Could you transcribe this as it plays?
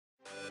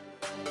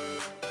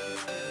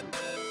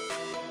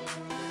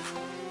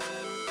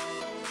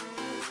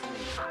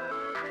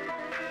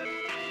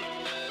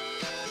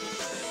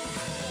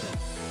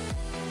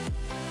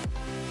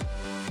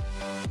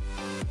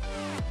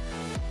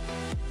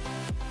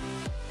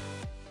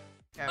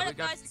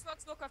guys, it's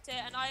Roxwarcraft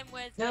here, and I am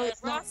with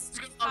Ross,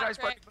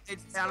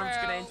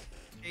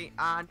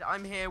 and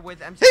I'm here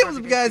with MC. Hey, what's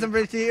up, guys? I'm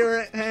Rich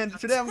here, and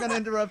today I'm gonna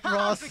interrupt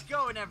Ross. How's it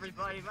going,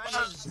 everybody? My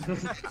name's...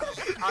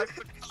 I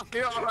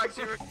forgot who I'm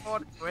actually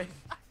recording with.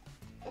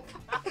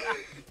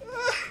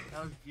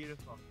 That was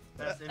beautiful.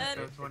 That's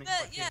intro 2014.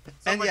 yeah.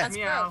 And yeah.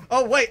 Meow.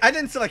 Oh wait, I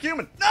didn't select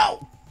human.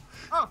 No.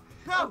 Oh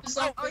no!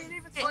 Oh, you didn't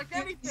even select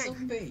anything.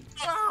 Zombie.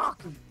 Oh,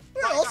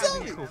 We're all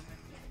zombies.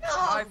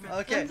 No,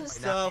 Okay,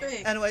 so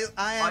anyway,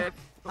 I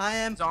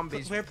am.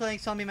 Zombies. We're playing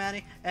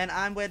ZombieManic, and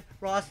I'm with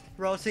Ross,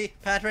 Rosie,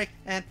 Patrick,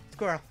 and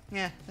Squirrel.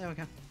 Yeah, there we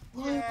go.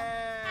 yay!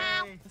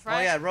 Oh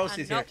yeah,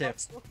 Rosie's here too.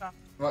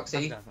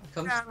 Roxy,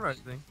 come. Yeah,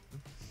 Rosie.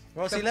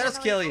 Rosie, let us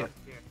kill you.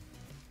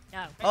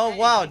 No. Oh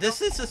wow,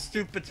 this is a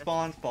stupid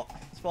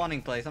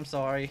spawning place. I'm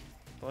sorry.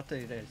 What do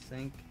you guys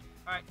think?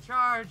 Alright,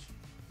 charge!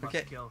 Okay.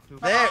 Must kill.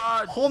 There,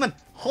 Holman.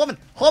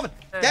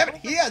 Damn it,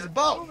 he has a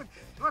bow.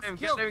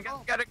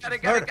 Get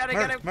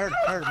it. Murder.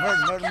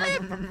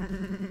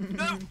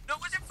 No,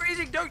 was it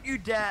freezing? Don't you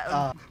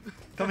dare.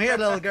 Come here,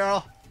 little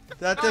girl.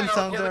 That didn't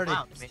sound dirty.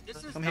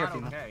 This is Come here, not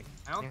female. okay.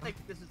 I don't think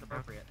this is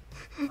appropriate.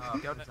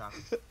 Go to top.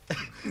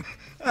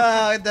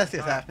 That just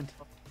happened.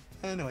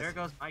 Anyways,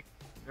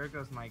 There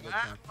goes my good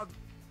friend.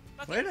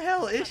 where the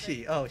hell is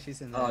she? Oh,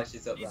 she's in there. Oh,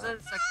 she's up She's there.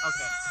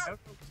 okay.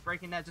 Just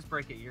breaking that. Just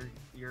break it.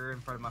 You're in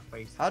front of my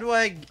face. How do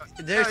I?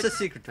 There's a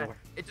secret door.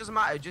 It doesn't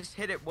matter. Just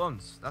hit it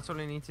once. That's all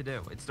you need to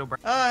do. It's still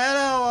breaking. Oh,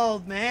 hello,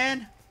 old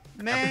man.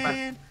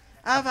 Man,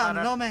 I found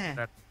no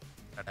man.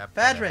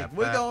 Patrick,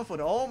 we're going for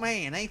the old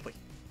man, ain't we?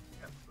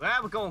 Well,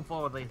 we're going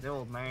forward, the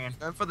old man.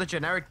 Going for the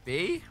generic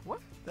B? What?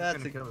 That's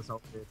That's gonna kill this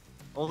old dude.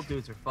 Old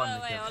dudes are fun Go to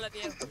away, kill. all of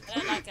you. I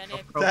don't like any of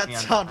you. that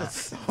sounded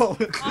so.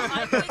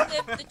 I'm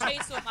with the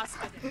chainsaw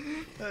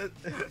massacre.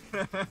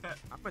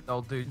 I'm with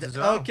old dudes as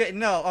well. Okay,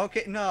 no.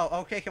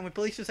 Can we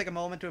please just take a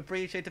moment to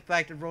appreciate the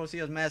fact that Rosie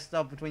has messed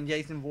up between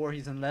Jason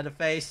Voorhees and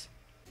Leatherface?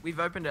 We've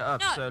opened it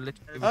up, No. so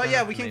literally. Oh yeah,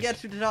 don't we can have get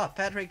to the top.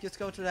 Patrick, just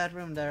go to that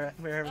room there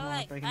where Oh, everyone's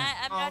wait, breaking in.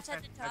 I'm not Oh,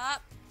 at the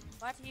top.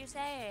 What are you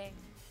saying?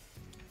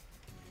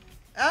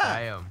 Ah,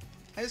 I am.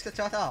 I just got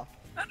shot off.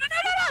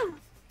 No!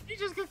 You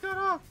just got cut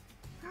off.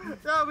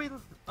 No,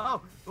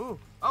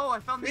 I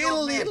found the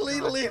old man.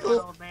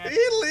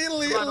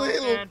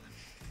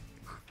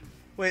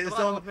 Wait, Come it's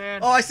on, on. old man.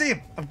 Oh, I see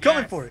him. I'm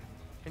coming Yes. for it.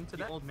 Into The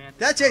that. old man.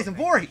 That's Jason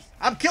Voorhees.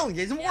 I'm killing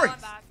Jason Yeah, Voorhees.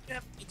 I'm back.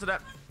 Yep. Into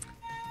that.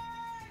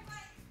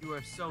 You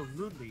are so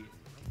lewdly.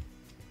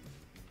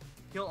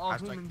 Kill all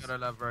humans. Gotta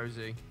love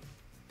Rosie.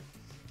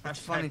 It's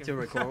funny to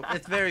record.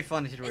 It's very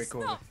funny to It's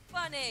record. not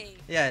funny.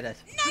 Yeah, it is.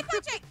 No,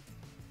 Patrick!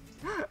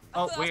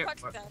 Oh, I thought wait.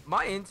 Patrick then.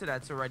 My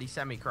internet's already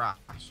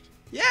semi-crashed.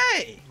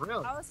 Yay!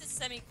 Really? How was it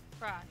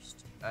semi-crashed?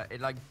 It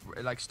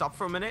like stopped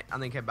for a minute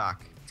and then came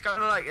back. It's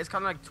kind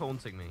of like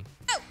taunting me.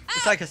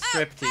 It's like a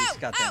striptease,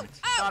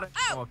 goddammit. Got it.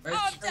 Oh,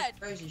 I'm dead.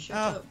 Rosie, shut Oh.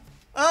 up.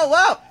 Oh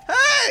wow!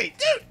 Hey,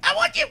 dude! I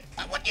want you!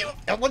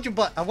 I want your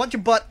butt! I want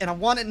your butt, and I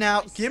want it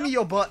now. Give me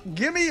your butt!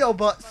 Give me your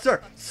butt,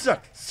 sir!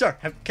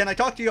 Can I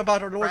talk to you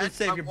about our Lord and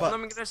Savior What butt?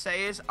 I'm gonna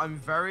say is I'm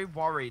very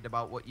worried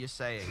about what you're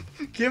saying.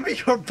 Give me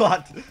your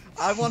butt!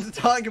 I want to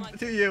talk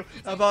to you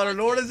about our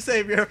Lord and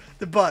Savior,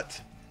 the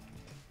butt.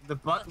 The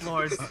butt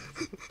lords.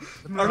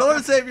 Our Lord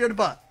and Savior, the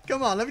butt.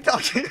 Come on, let me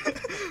talk to you.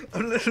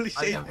 I'm literally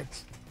I know shaking.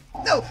 it.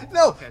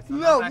 No, Okay, so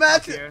no, I'm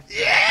back up Matthew! here.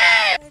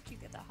 Yeah! Where did you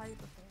get that high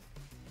before?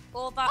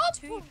 All that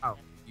too. Oh,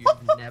 you've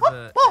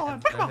never ever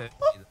heard me.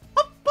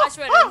 I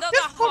swear, not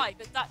that high,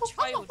 but that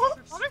child.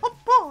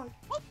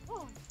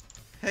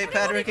 Hey don't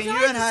Patrick, can wanna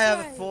you die and I have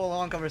a this way.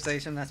 full-on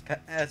conversation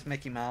as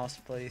Mickey Mouse,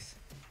 please?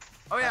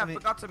 Oh yeah, I I mean-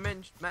 forgot to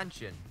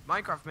mention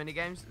Minecraft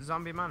minigames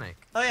ZombieManic.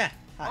 Oh yeah.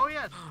 Hi. Oh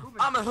yeah.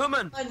 I'm a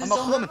human. I'm I'm a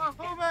woman. I'm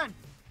a woman.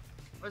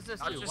 What's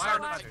this? I do? just Why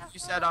said, are you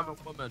said I'm a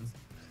woman.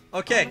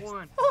 Okay. I'm a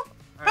woman. Oh,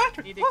 Alright,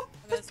 Patrick, need to oh,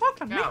 let's talk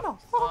to Mickey go.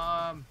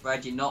 Mouse.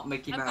 Reggie, not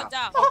Mickey I've gone Mouse.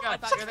 down. Oh My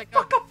god, bad. here they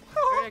come.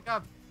 Here they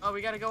come. Oh,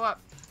 we gotta go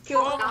up. Kill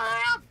Oh,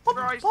 him.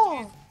 Christ, oh.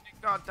 Jesus,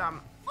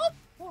 goddamn.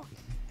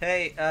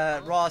 Hey,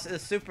 Ross,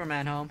 is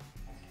Superman home?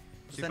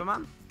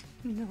 Superman?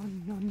 No,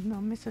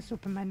 Mr.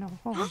 Superman, no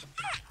home.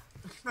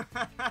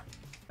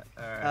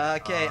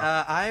 Alright, Okay,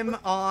 I'm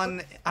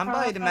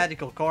by the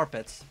medical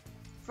carpets.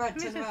 Fred,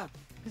 turn around.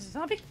 Is it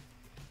zombie?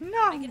 I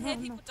No, can hear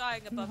no, people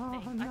dying above me.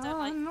 I no, don't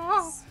like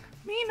no. this.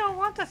 Me no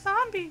want a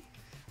zombie.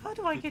 How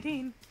do I get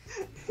in?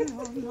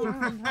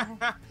 No.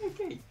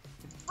 Okay.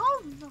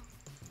 Oh no.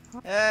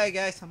 Hey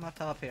guys, I'm up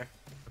top here.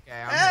 Okay,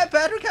 I'm Hey here.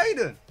 Patrick, how you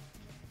doing?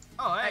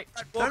 Oh, hey.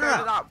 Fred, walk Turn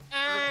over around. that.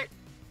 Hey.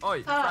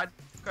 Oi, Ah, Fred,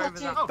 go over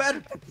gotcha. that. Oh,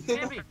 Patrick,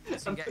 Zambi.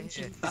 Listen, get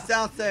here. he's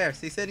downstairs.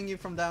 He's hitting you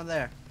from down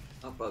there.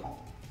 Oh, bug.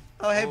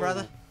 Oh, hey Oh.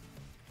 brother.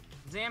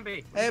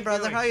 Zambi. what Hey you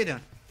brother, doing? how you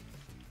doing?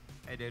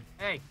 Hey, dude.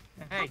 Hey.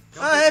 Hey.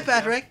 don't Oh, do hey this,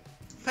 Patrick.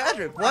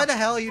 Patrick, why the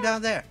hell are you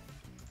down there?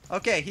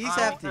 Okay, he's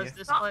yeah. after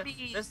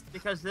you.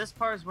 Because this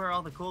part is where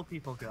all the cool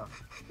people go.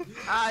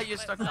 Ah, you're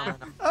stuck Wait, down what?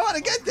 there. I want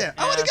to get there.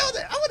 I want to Yeah. go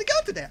there. I want to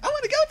go to there. I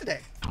want to go to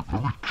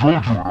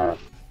there.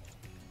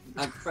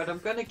 Fred, I'm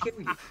gonna kill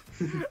you.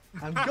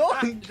 I'm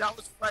going. That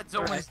was Fred's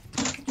always.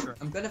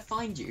 I'm gonna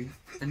find you,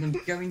 and I'm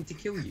going to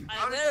kill you.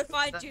 I will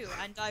find you,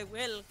 and I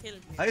will kill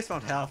you. I just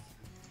want health.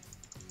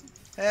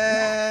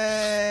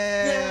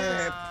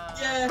 Hey!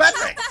 Yeah.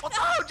 Patrick! What the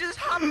hell just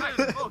happened?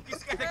 Oh, you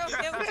scared the Girl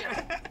crap killed out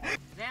of me.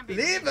 Zambi,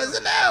 Leave us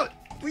alone!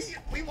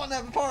 We want to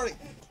have a party.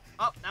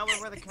 Oh, now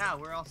we're with the cow.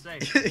 We're all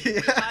safe.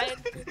 Yeah.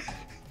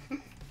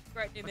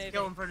 Great new Let's movie.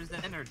 kill him for his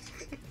innards.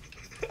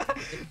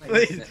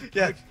 Please,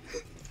 yeah.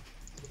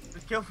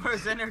 Let's kill for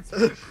his innards.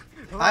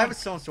 I have a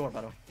stone sword,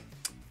 by the way.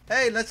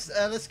 Hey,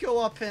 let's go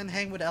up and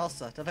hang with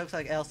Elsa. That looks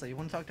like Elsa. You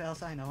want to talk to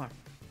Elsa? I know her.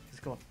 She's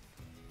cool.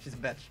 She's a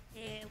bitch.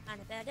 You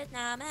wanna build it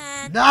now,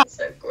 man? No!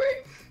 So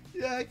great.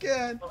 Yeah, I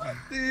can.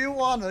 Do you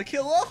wanna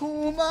kill a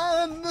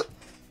human?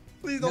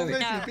 Please don't No,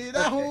 make me be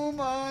the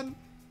human.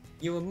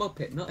 You're a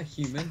muppet, not a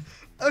human.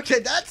 Okay,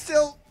 that's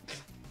still.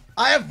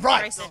 I have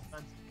rights.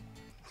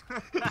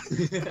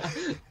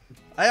 Racist.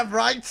 I have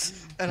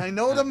rights, and I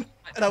know them,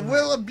 and I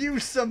will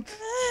abuse them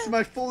to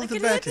my fullest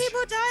advantage.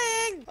 People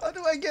dying. How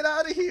do I get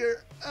out of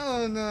here?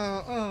 Oh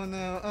no! Oh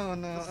no! Oh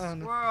no! Oh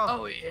no! Squirrel.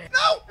 Oh yeah.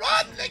 No!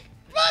 Run!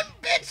 Run,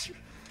 bitch!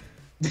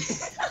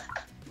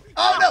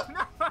 Oh no!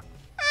 No.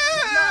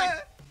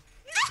 Ah!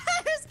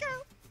 Let's go.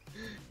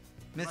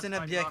 Mission What's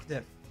my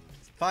objective: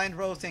 find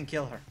Rose and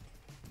kill her.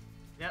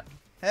 Yep.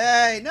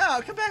 Hey,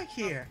 no! Come back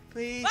here,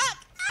 please. What?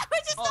 I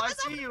just Oh, saw I myself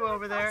see in you the room over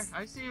with there. Ross.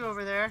 I see you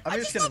over there. I'm I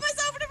just just saw gonna.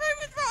 myself in a room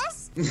with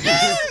Ross.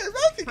 Yeah,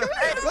 Rosie, come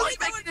here. Nobody Rosie.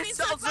 would be making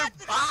so it sound so bad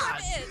that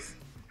bad. it is.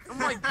 Oh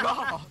my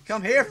god.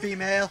 Come here,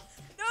 female.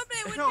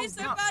 Nobody No, would be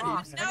so not bad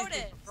Ross. if you Anything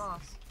noticed. but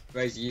Ross.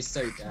 Rosie, you're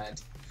so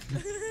dead.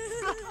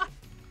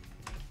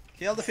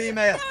 Kill the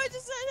female. No, I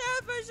just said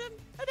no version.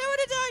 I don't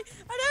want to die.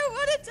 I don't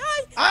want to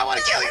die. I want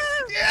to kill you.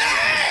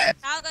 Yeah.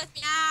 How goes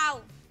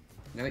meow?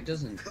 No, it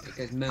doesn't. It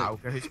goes moo. Ow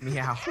goes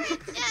meow.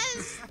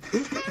 Yes.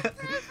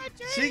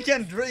 She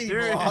can dream,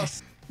 Dude.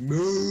 boss.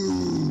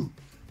 Moo. Meow. I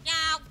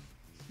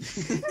don't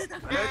think you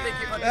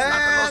understand And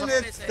the rules of it's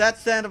physics.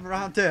 that's the end of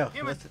round 2.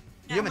 Human. Listen,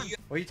 human.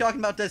 What are you talking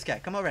about? This guy.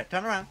 Come over here.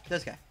 Turn around.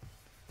 This guy.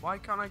 Why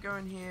can't I go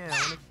in here?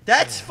 I wanna-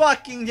 That's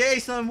fucking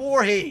Jason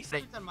Voorhees. Hey,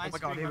 It's on my oh my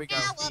god, screen, here we go.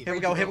 but- Here we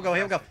go. Here we go.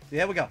 Here we go.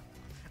 Here we go.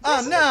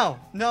 Oh no!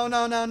 No!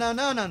 No! No! No!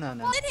 No! No! No!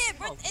 No! In here, in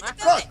the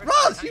Ross, building.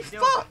 Ross, How you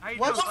doing? fuck! How you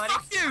What? doing, buddy?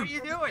 Fuck you! How you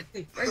doing?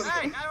 Hey, Hey, Rosie,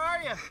 how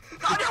are you?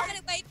 I'm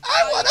gonna wait.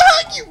 I want to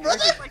hug you, brother.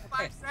 Just like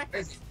 5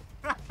 seconds.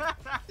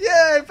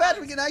 Yay,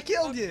 Patrick and I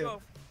killed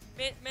you.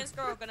 Me and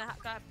Squirrel are gonna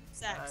have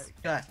sex.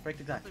 Guys, break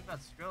the glass. Something about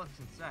Skrillex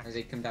and sex.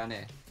 Rosie, come down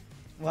here.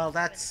 Well,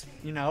 that's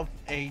you know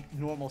a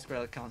normal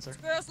Skrillex concert.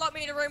 Squirrel's locked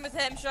me in a room with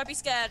him. Should I be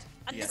scared?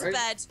 And Yeah. there's a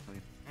bed.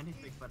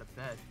 Anything but a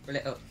bed. Pull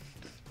it up.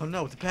 Oh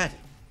no, the bed.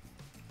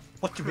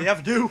 What do we have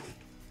to do?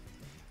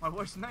 My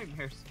worst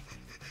nightmares.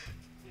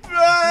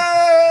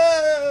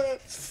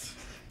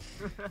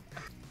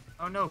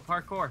 Oh no,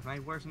 parkour. My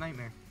worst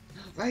nightmare.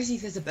 Rosie,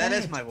 there's a That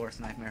bed. is my worst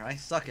nightmare. I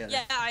suck at it.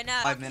 Yeah, I know.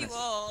 5 Fuck minutes. you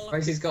all.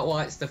 Rosie's got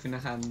white stuff in her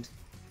hand.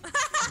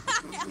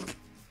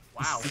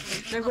 Wow.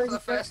 No, Rosie,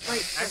 first,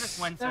 wait. I just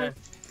went no, to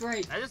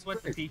Great. I just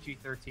went to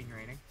PG-13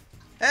 rating.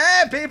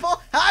 Hey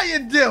people, how you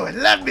doing?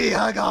 Let me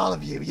hug all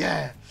of you,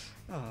 yeah.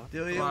 Oh,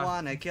 do you Come on.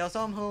 wanna kill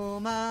some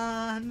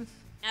humans?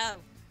 No.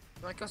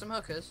 Do I kill some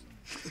hookers?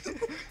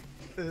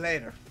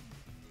 Later.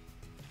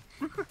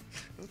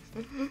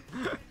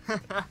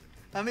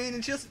 I mean,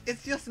 it's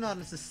just not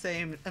the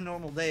same a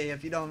normal day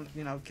if you don't,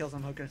 you know, kill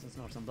some hookers and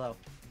snort some blow.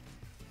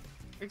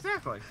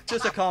 Exactly.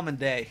 Just a common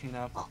day, you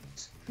know. What?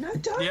 No,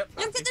 don't. Yep.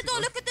 Look at the door,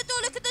 look at the door,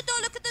 look at the door,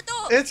 look at the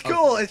door. It's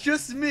cool. It's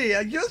just me.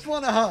 I just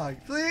want a hug.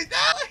 Please. No,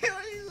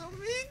 you're so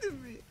mean to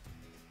me.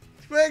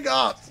 Wake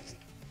up.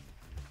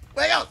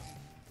 Wake up.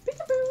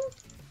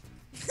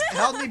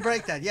 Help me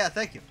break that. Yeah,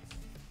 thank you.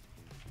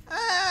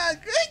 Ah,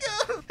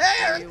 Gringo.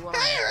 Hey, Aaron. You wanna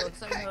Hey, Aaron. kill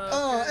some Hey. hookers?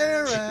 Oh,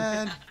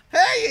 Aaron.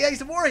 Hey,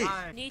 Ace of Warriors.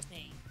 Hi. Need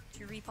me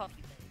to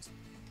repopulate.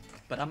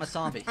 But I'm a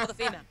zombie. For the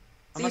female.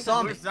 I'm a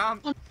zombie. Where's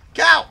Zom?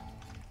 Cow.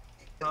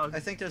 Oh, I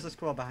think there's a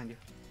squirrel behind you.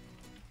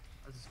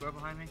 there's a squirrel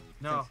behind me?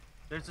 No.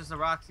 There's just a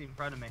Roxy in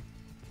front of me.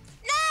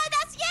 No,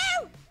 that's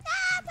you! No,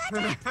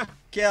 Patrick!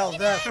 Kill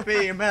the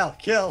female.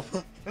 Kill.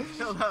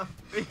 Kill the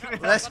female.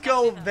 Let's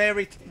go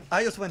very.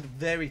 I just went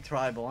very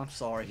tribal. I'm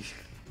sorry.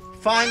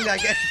 Finally, I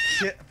get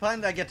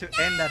to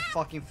end that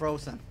fucking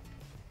Frozen.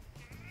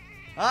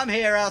 I'm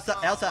here, Elsa.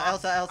 Elsa.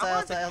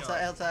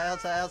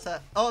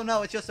 Oh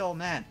no, it's just old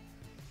man.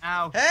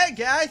 Ow. Hey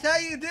guys, how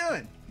you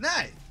doing?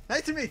 Nice.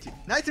 Nice to meet you.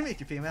 Nice to meet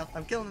you, female.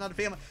 I'm killing another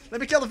female. Let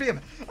me kill the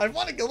female. I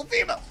want to kill the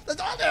female. That's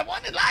all that I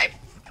want in life.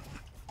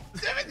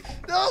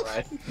 No.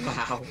 Right.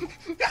 Wow.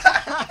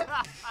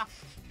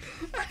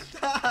 I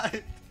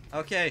died.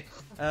 Okay.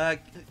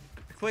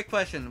 Quick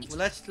question.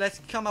 Let's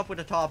come up with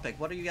a topic.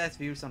 What are you guys'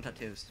 views on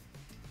tattoos?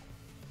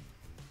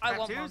 I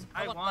want Tattoos? one.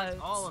 I want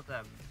loads. all of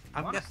them.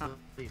 I'm I want gonna- to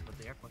sleep with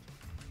the air quotes.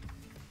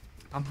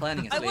 I'm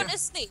planning it. I so want yeah. a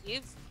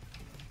sleeve.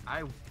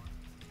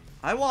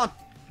 I want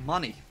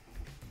money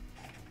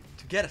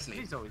to get a sleep.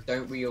 He's always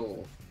Don't we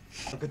all?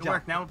 Good good job.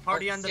 work. Now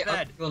party on the Sit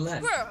bed. your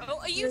left. Bro,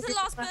 are you the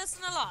last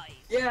person alive?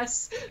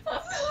 Yes.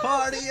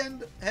 Party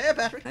and hey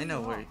Patrick. I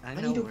know where. I I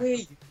know need a where.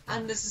 wee.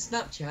 and there's a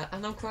Snapchat,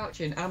 and I'm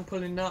crouching, and I'm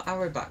pulling that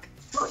arrow back.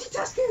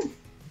 Multitasking!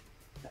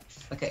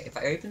 Okay, if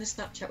I open the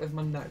Snapchat with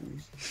my nose...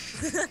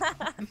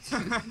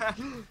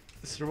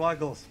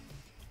 Struggles.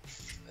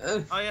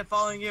 Oh yeah,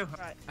 following you.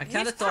 Right. I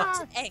kind of Who's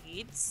thought... Captain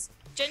AIDS?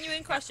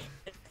 Genuine question.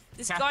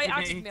 This Captain guy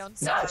added AIDS. me on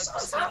No, Snapchat.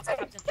 stop it.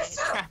 Captain AIDS.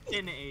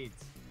 Captain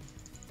AIDS.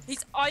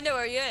 I know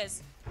where he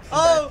is.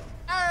 Oh!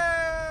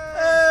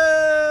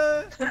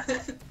 Hey!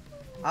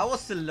 I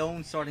was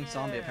alone starting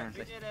zombie, Yeah,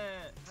 apparently. We did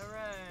it!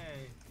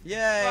 Hooray!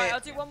 Yay! Right, I'll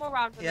do one more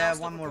round. and then Yeah, I'll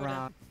stop one more recording.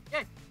 round.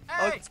 Yay!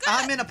 Oh, Hey!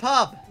 I'm in a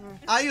pub.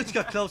 I used to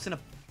get close in a...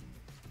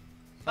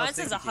 Mine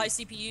says a high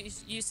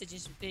CPU usage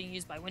is being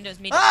used by Windows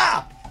Media.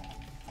 Ah!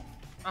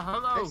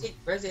 Hello!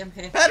 Rosie, I'm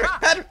here. Patrick!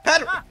 Patrick!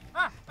 Patrick!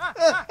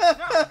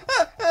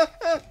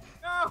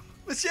 No!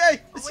 Monsieur!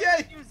 Away Monsieur!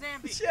 with you,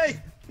 Zambi!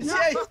 Monsieur!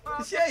 Monsieur! No,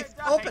 Monsieur! I'm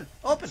gonna Open!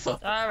 Open!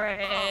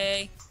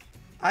 Sorry.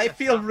 I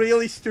feel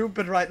really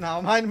stupid right now.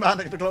 I'm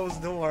manic to close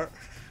the door.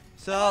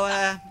 So,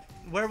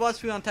 where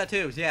was we on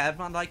tattoos? Yeah,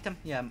 everyone liked them?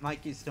 Yeah,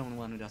 Mikey's the only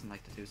one who doesn't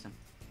like tattoos then.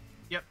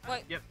 Yep.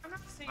 Wait. Yep. I'm not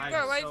saying I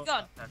Bro, where so- you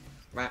gone?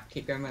 Right,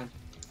 keep going round.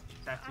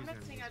 tattoos I'm not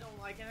are saying I amazing.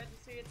 don't like it. I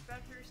just say it's bad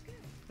for your skin.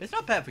 It's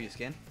not bad for your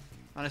skin.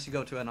 Unless you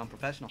go to a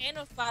non-professional. Ain't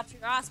no bad for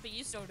your ass, but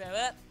you still do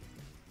it.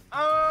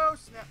 Oh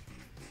snap!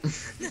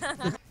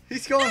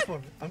 He's going for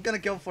me. I'm gonna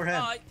go for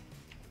him. Oh,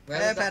 Where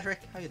Hey was that? Patrick,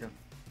 how you doing?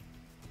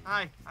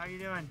 Hi, how you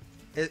doing?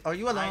 Are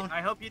you alone? I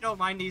hope you don't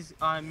mind these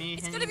me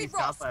It's hitting gonna be these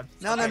rough. cobwebs.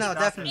 No, no, no,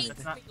 That's- definitely.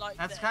 That's, not, Like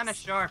that's this. kind of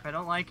sharp. I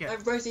don't like it. No,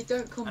 Rosie,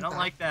 don't come I don't back.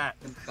 like that.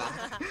 Come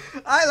back.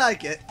 I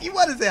like it. You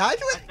want to say hi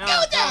to it? No,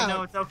 Go down!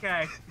 no, it's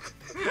okay.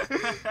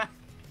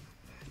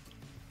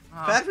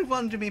 Oh, Patrick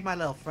wanted to meet my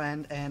little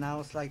friend, and I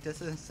was like, this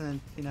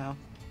isn't, you know,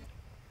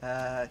 hey,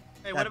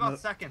 that what about mo-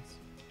 seconds?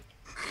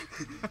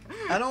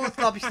 I don't want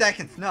sloppy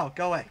seconds. No,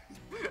 go away.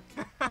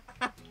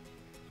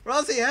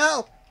 Rosie,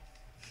 help!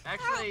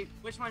 Actually,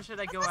 which one should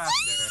I go after?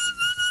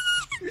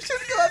 You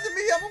shouldn't go after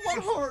me. I'm a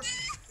one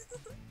horse.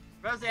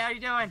 Rosie, how you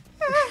doing?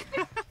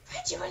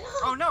 You alone?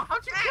 Oh no,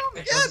 how'd you kill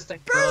me? Yes,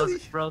 barely.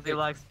 Rosie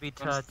likes to be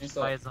touched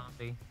still- by a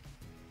zombie.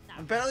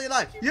 I'm barely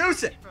alive.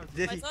 Use it.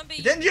 Did My he? zombie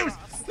He didn't use.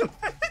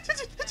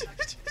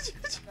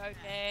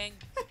 Joking.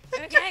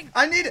 Joking.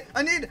 I need it.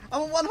 I need it.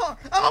 I'm a one horse.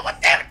 I'm a one.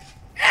 Damn it,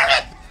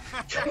 Aaron!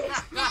 Yay,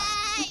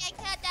 I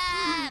killed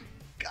them.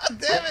 God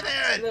damn it,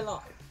 Aaron! Still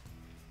alive.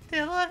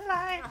 Still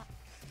alive.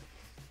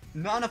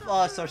 None of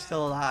us are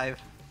still alive.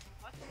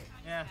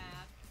 Yeah.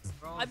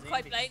 Roll I'm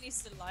quite Zambi. blatantly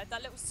still alive.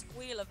 That little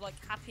squeal of like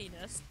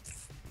happiness.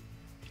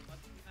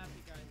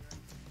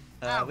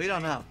 We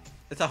don't know.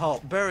 It's a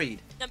hole. Buried.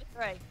 Number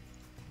 3.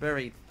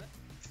 Buried.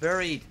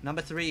 Buried.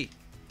 Number 3.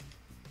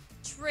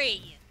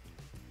 Tree.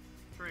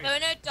 Tree. No,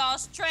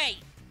 das tree.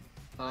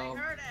 I Oh,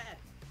 heard it.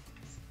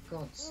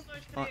 gods.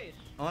 Oh.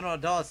 1, 2,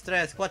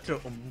 3, 4.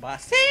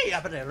 Umbasi.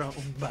 Abrero.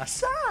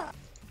 Umbasa.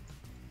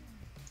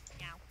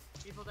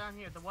 People down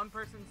here. The one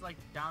person's like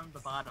down the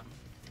bottom.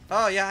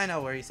 Oh yeah, I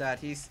know where he's at.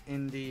 He's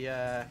in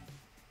the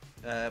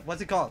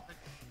what's it called?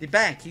 The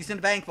bank. He's in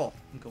the bank vault.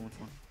 I'm going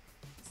for him.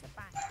 It's the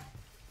bank.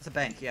 It's a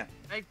bank, yeah.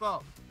 Fake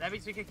ball. That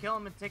means we could kill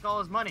him and take all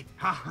his money.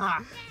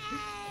 Haha.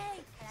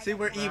 See,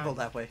 we're evil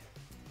that way.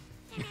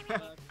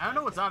 I don't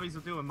know what zombies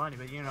will do with money,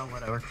 but you know,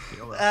 whatever.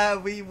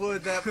 We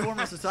would form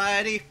a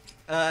society.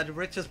 The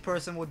richest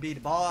person would be the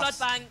boss.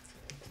 Blood bank.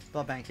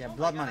 Blood bank, yeah. Oh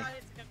Blood my money. God,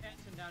 it's a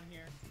convention down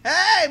here.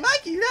 Hey,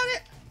 Mikey, you down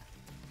it?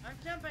 I'm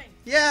jumping.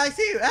 Yeah, I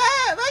see you.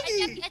 Hey,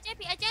 Mikey.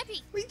 I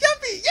jumpy. We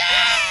jumpy.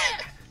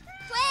 Yeah.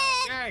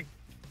 Twin. Yay!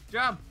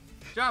 Jump!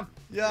 Jump!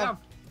 Jump.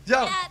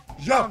 Jump!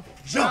 Jump.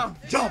 Jump.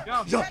 Jump.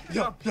 Jump. Jump.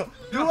 Jump. Jump.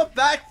 Do a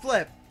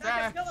backflip.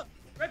 Back kill him.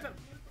 Rip him.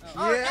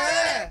 Oh.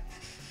 Yeah.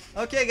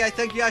 Okay, guys,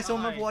 thank you guys so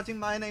much Bye. for watching.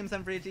 My name is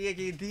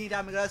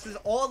This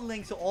all the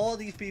links to all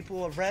these people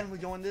who have randomly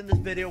joined in this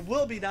video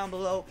will be down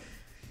below,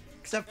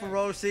 except for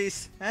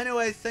Rosie's.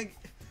 Anyways,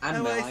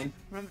 And mine.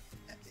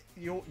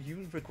 You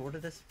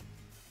recorded this?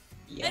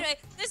 Yeah. Anyway,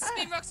 this has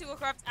been Roxy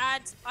Warcraft,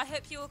 and I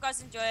hope you all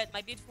guys enjoy it,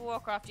 my beautiful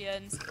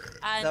Warcraftians.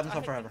 And That was I on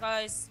hope forever. you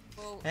guys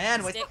will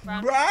Anyway, stick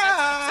around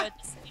bye.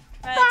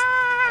 for the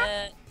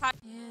next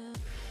episode.